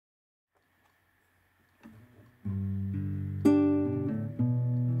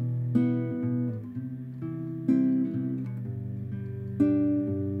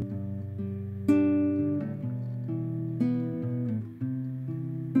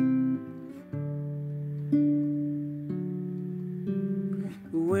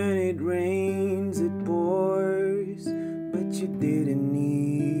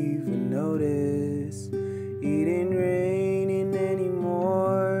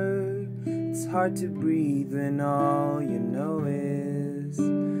It's hard to breathe when all you know is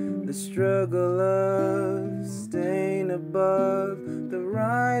the struggle of staying above the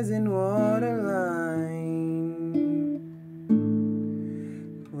rising waterline.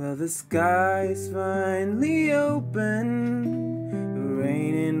 Well, the sky's finally open,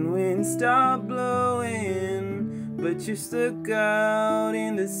 rain and wind stop blowing, but you're stuck out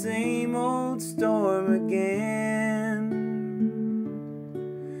in the same old storm again.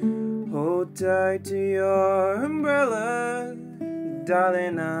 Hold tight to your umbrella,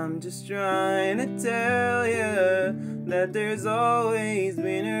 darling, I'm just trying to tell you that there's always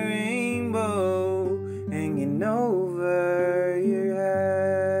been a rainbow hanging over your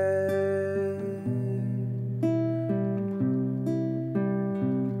head.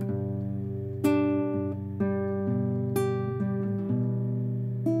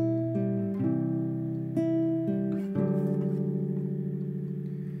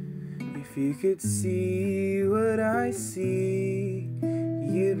 If you could see what I see,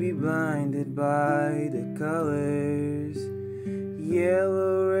 you'd be blinded by the colors,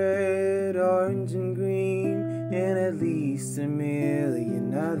 yellow, red, orange, and green, and at least a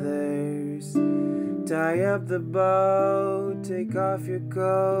million others. Tie up the boat, take off your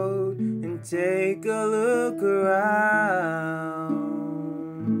coat, and take a look around.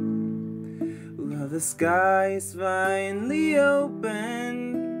 Well, the sky is finally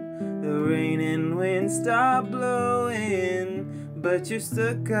open, the rain and wind stop blowing, but you're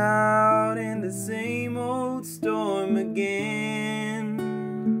stuck out in the same old storm again.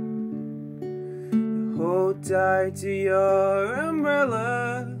 Hold tight to your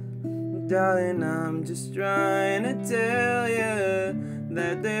umbrella, darling, I'm just trying to tell you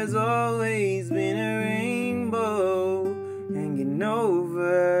that there's always been a rainbow hanging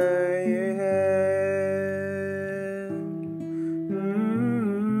over your head.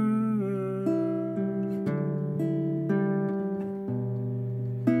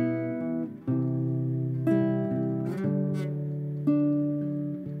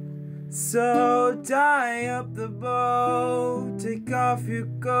 So tie up the boat, take off your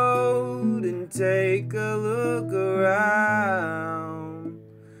coat, and take a look around.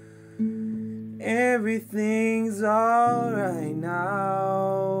 Everything's alright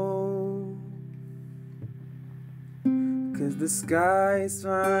now, 'cause the sky's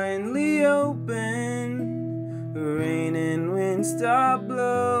finally open, rain and wind stop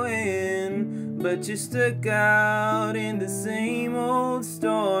blowing, but you're stuck out in the same old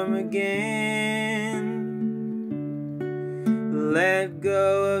storm again. Let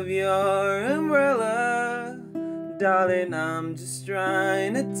go of your umbrella, darling, I'm just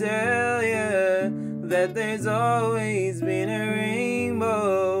trying to tell you that there's always been a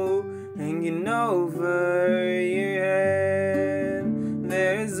rainbow hanging over your head.